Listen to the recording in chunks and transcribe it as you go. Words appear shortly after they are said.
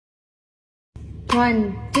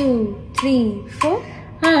1, 2, 3, 4.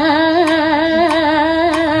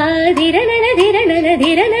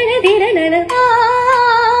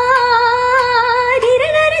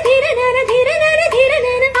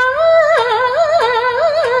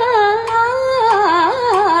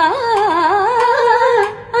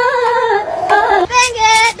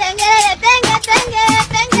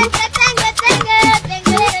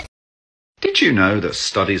 Did you know that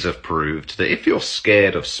studies have proved that if you're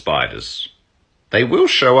scared of spiders, they will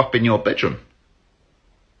show up in your bedroom?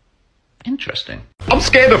 Interesting. I'm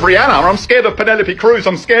scared of Rihanna, I'm scared of Penelope Cruz,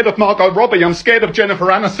 I'm scared of Margot Robbie, I'm scared of Jennifer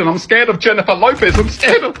Aniston, I'm scared of Jennifer Lopez, I'm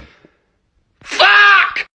scared of...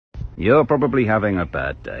 Fuck! You're probably having a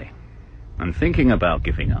bad day and thinking about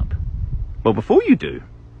giving up. Well, before you do,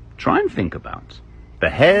 try and think about the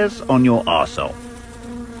hairs on your arsehole.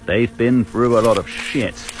 They've been through a lot of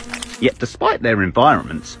shit, yet despite their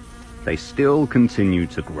environments, they still continue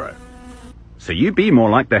to grow. So you be more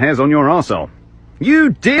like the hairs on your arsehole.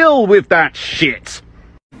 You deal with that shit!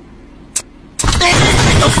 Mama,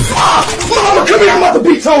 come here! I'm about to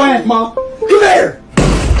beat your ass, Mom! Come here!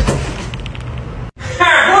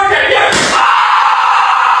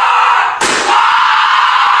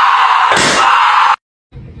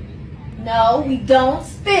 No, we don't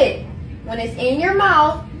spit. When it's in your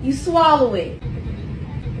mouth, you swallow it.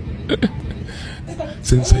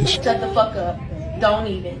 Sensation. Shut the fuck up. Don't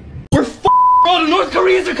even. We're all the North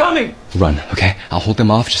Koreans are coming! Run, okay? I'll hold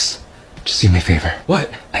them off. Just do me a favor.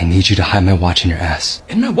 What? I need you to hide my watch in your ass.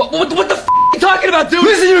 In my what the f*** are you talking about, dude?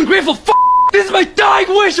 This is you ungrateful f***. This is my dying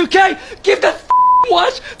wish, okay? Give that f***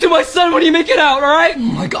 watch to my son when you make it out, alright? Oh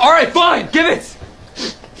my god. Alright, fine. Give it.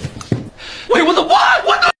 Wait, what the what?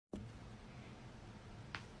 What the?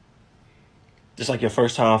 Just like your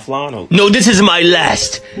first time flying? Or... No, this is my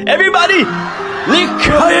last. Everybody,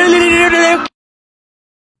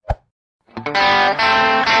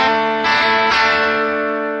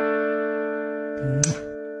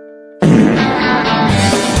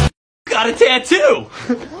 got a tattoo.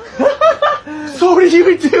 So do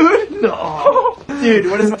you, dude? No. Dude,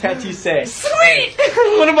 what does my tattoo say? Sweet!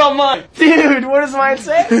 What about mine? Dude, what does mine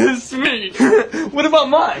say? Sweet! What about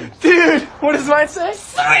mine? Dude, what does mine say?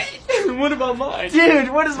 Sweet! What about mine? Dude,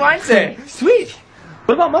 what does mine say? Sweet!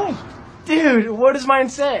 What about mine? Dude, what does mine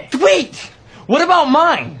say? Sweet! What about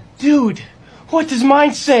mine? Dude, what does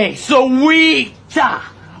mine say? Sweet!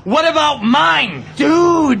 What about mine?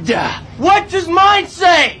 Dude, what does mine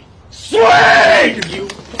say?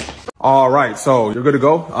 Sweet! Alright, so you're good to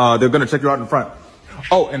go. They're gonna check you out in front.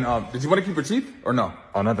 Oh, and did you want to keep your teeth or no?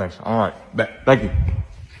 Oh, no thanks. Alright, bet. Thank you.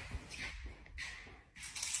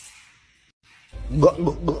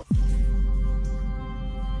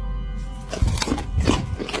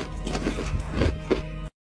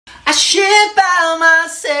 I shit by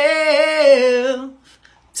myself,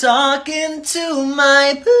 talking to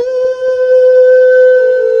my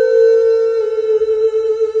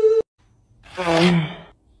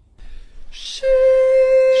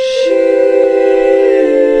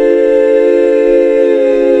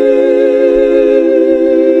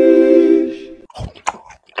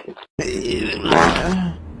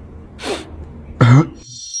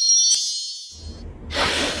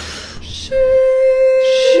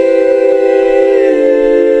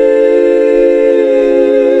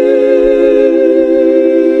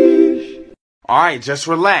Alright, just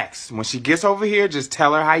relax. When she gets over here, just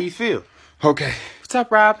tell her how you feel. Okay. What's up,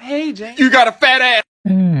 Rob? Hey, Jay. You got a fat ass!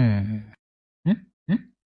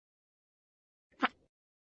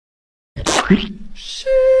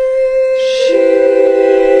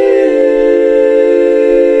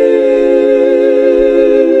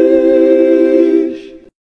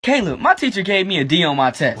 Caleb, my teacher gave me a D on my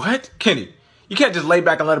test. What? Kenny, you can't just lay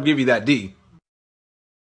back and let him give you that D.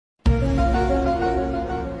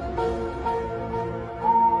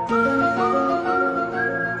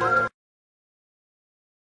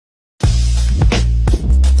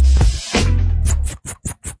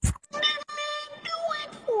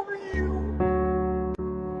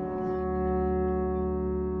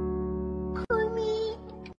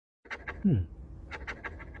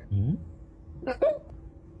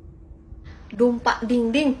 Dumpa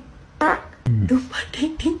ding ding. Dumpa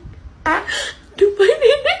ding ding. Dumpa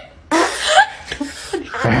ding ding.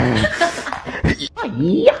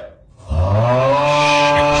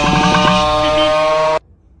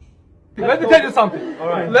 Let me tell you something. All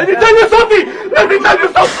right. Let me tell you something. Let me tell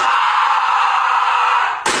you something.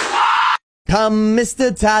 Come,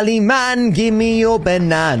 Mr. Tallyman, give me your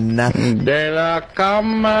banana. They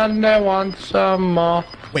come and they want some more.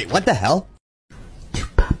 Wait, what the hell?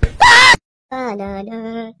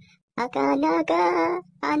 Naka naka,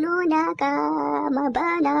 ano naka,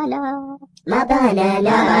 mabanana,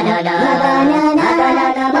 mabanana, mabanana,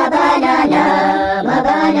 mabanana, mabanana,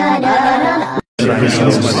 mabanana.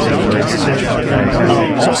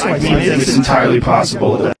 Also, I think it's entirely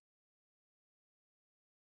possible that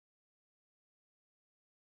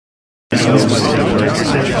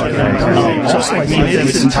also, I think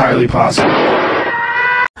it's entirely possible.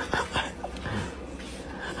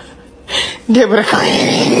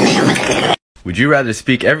 Would you rather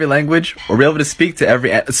speak every language or be able to speak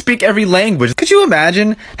every language? Could you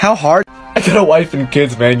imagine how hard? I got a wife and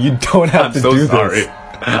kids, man. You don't have to do this.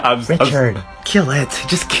 Richard, kill it.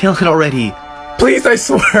 Just kill it already. Please, I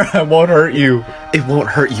swear I won't hurt you. It won't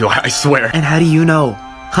hurt you, I swear. And how do you know?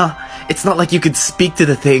 Huh? It's not like you could speak to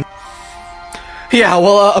the thing. Yeah,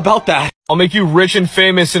 well, about that. I'll make you rich and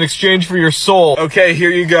famous in exchange for your soul. Okay, here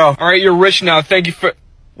you go. Alright, you're rich now. Thank you for...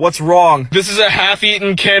 What's wrong? This is a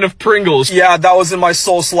half-eaten can of Pringles. Yeah, that was in my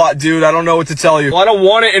soul slot, dude. I don't know what to tell you. Well, I don't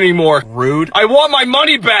want it anymore. Rude. I want my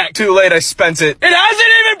money back. Too late, I spent it. It hasn't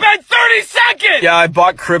even been 30 seconds! Yeah, I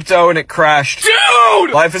bought crypto and it crashed.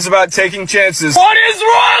 Dude! Life is about taking chances. What is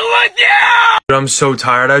wrong with you? I'm so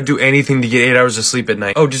tired. I'd do anything to get 8 hours of sleep at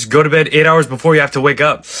night. Oh, just go to bed 8 hours before you have to wake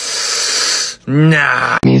up.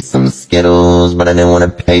 Nah. Need some Skittles, but I didn't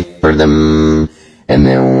want to pay for them. And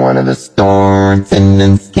then one of the store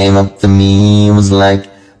attendants came up to me and was like,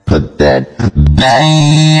 put that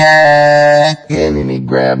back. And then he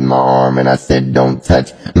grabbed my arm and I said, don't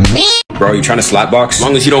touch me. Bro, you trying to slap box? As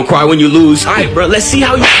long as you don't cry when you lose. Alright, bro, let's see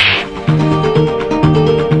how you...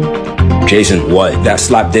 Jason, what? That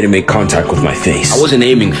slap didn't make contact with my face. I wasn't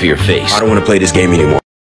aiming for your face. I don't want to play this game anymore.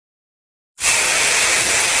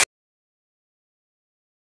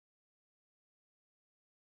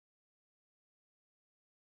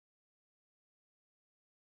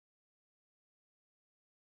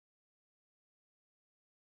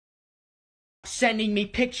 Sending me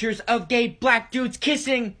pictures of gay black dudes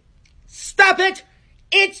kissing. Stop it!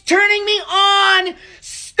 It's turning me on!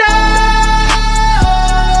 Stop!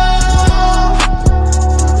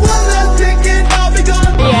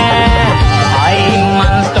 Yeah,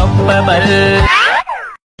 I'm unstoppable.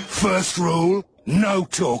 First rule, no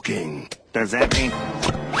talking. Does that mean?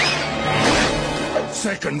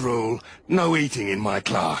 Second rule, no eating in my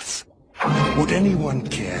class. Would anyone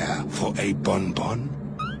care for a bonbon?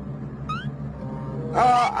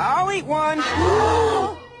 I'll eat one.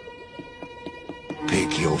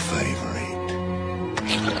 Pick your favorite.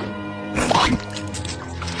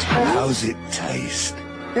 How's it taste?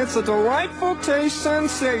 It's a delightful taste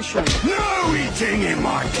sensation. No eating in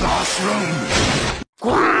my classroom!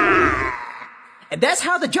 And that's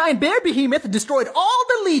how the giant bear behemoth destroyed all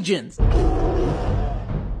the legions.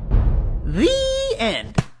 The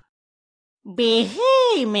end.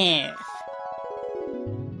 Behemoth.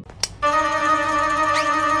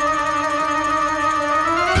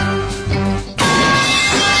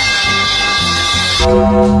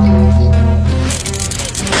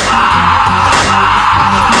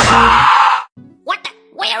 What the?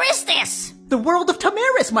 Where is this? The world of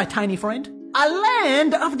Tamaris, my tiny friend. A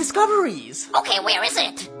land of discoveries. Okay, where is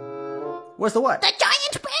it? Where's the what? The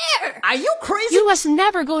giant bear! Are you crazy? You must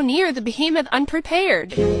never go near the behemoth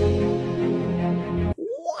unprepared. What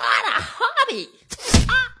a hobby!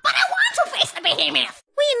 But I want to face the behemoth!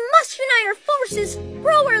 We must unite our forces,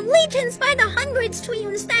 grow our legions by the hundreds to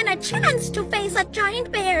even stand a chance to face a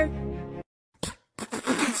giant bear.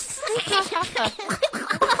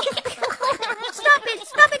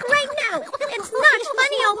 Stop it right now. It's not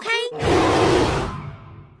funny, okay?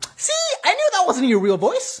 See, I knew that wasn't your real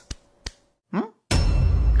voice. Oh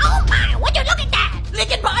my, would you look at that?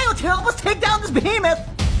 Lick it, Bio, to help us take down this behemoth.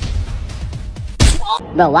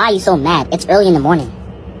 Bro, why are you so mad? It's early in the morning.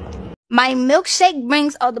 My milkshake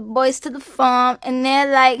brings all the boys to the farm, and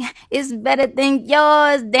they're like, it's better than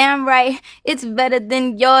yours. Damn right, it's better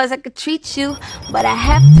than yours. I could treat you, but I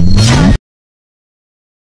have to.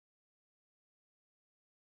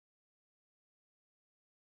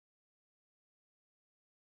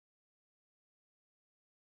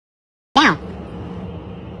 Down.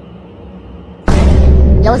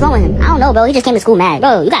 Yo, what's wrong with him? I don't know, bro. He just came to school mad.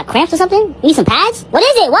 Bro, you got cramps or something? You need some pads? What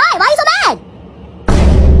is it? Why? Why are you so mad?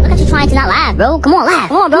 Look at you trying to not laugh, bro. Come on, laugh.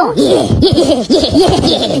 Come on, bro. Yeah.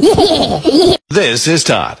 This is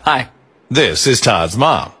Todd. Hi. This is Todd's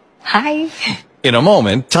mom. Hi. In a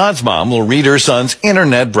moment, Todd's mom will read her son's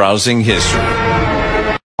internet browsing history.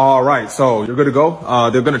 All right, so you're good to go.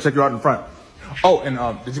 They're gonna check you out in front. Oh, and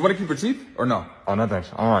did you want to keep your teeth or no? Oh, no thanks.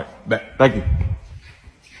 All right. Thank you.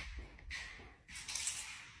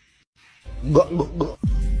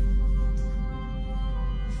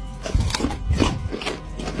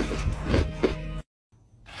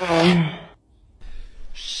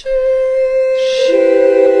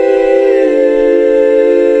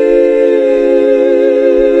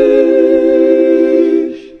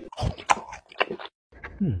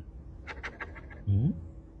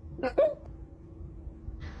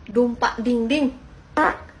 Dumpa ding ding.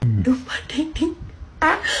 Dumpa ding ding.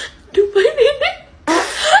 Dumpa ding ding.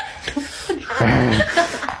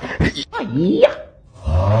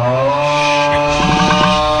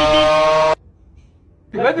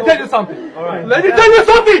 Let me tell you something. All right. Let me tell you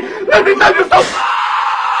something. Let me tell you something.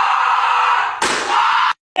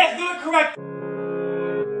 Let's do it correct.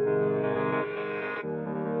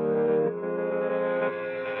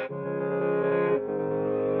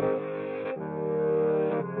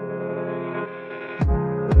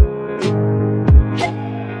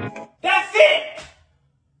 That's it.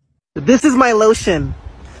 This is my lotion.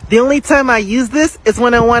 The only time I use this is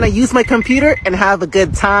when I want to use my computer and have a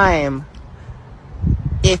good time.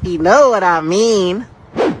 If you know what I mean.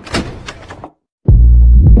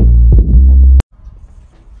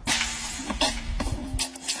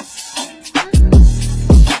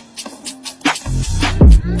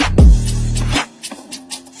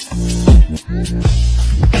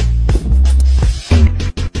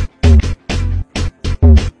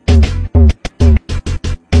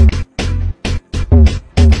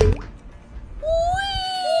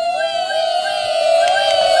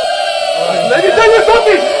 Let me tell you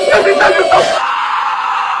something. Let me tell you something.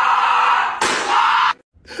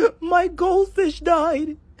 My goldfish died,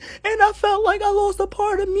 and I felt like I lost a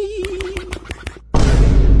part of me.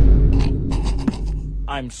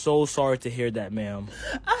 I'm so sorry to hear that, ma'am.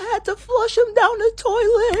 I had to flush him down the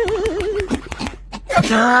toilet.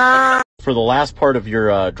 For the last part of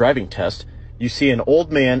your driving test, you see an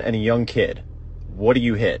old man and a young kid. What do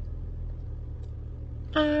you hit?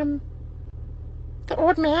 The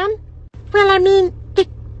old man? Well, I mean, the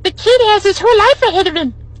kid has his whole life ahead of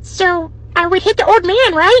him. So, I would hit the old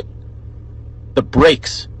man, right? The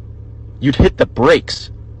brakes. You'd hit the brakes.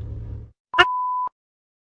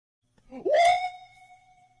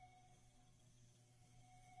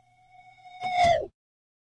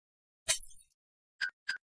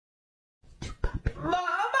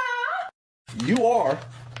 You are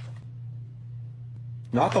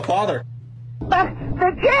not the father. But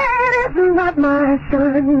the kid is not my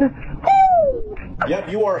son.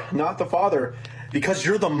 Yep, you are not the father because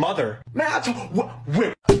you're the mother. Matt,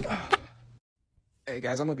 wait. Hey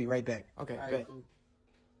guys, I'm gonna be right back. Okay, good.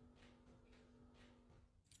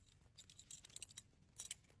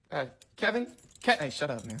 Kevin? Hey,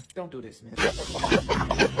 shut up, man. Don't do this, man.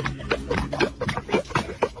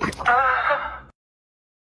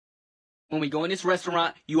 When we go in this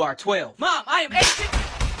restaurant, you are 12. Mom, I am 18.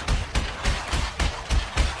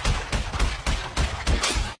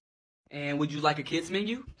 And would you like a kids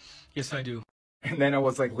menu? Yes, I do. And then I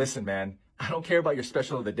was like, listen, man, I don't care about your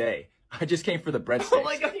special of the day. I just came for the breadsticks. Oh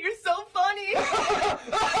my god, you're so funny.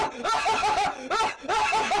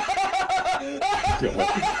 Yo,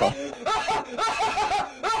 what the fuck?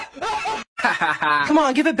 Come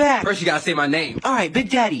on, give it back. First, you gotta say my name. All right, Big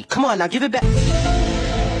Daddy. Come on, now give it back.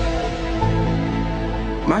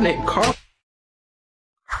 My name, Carl.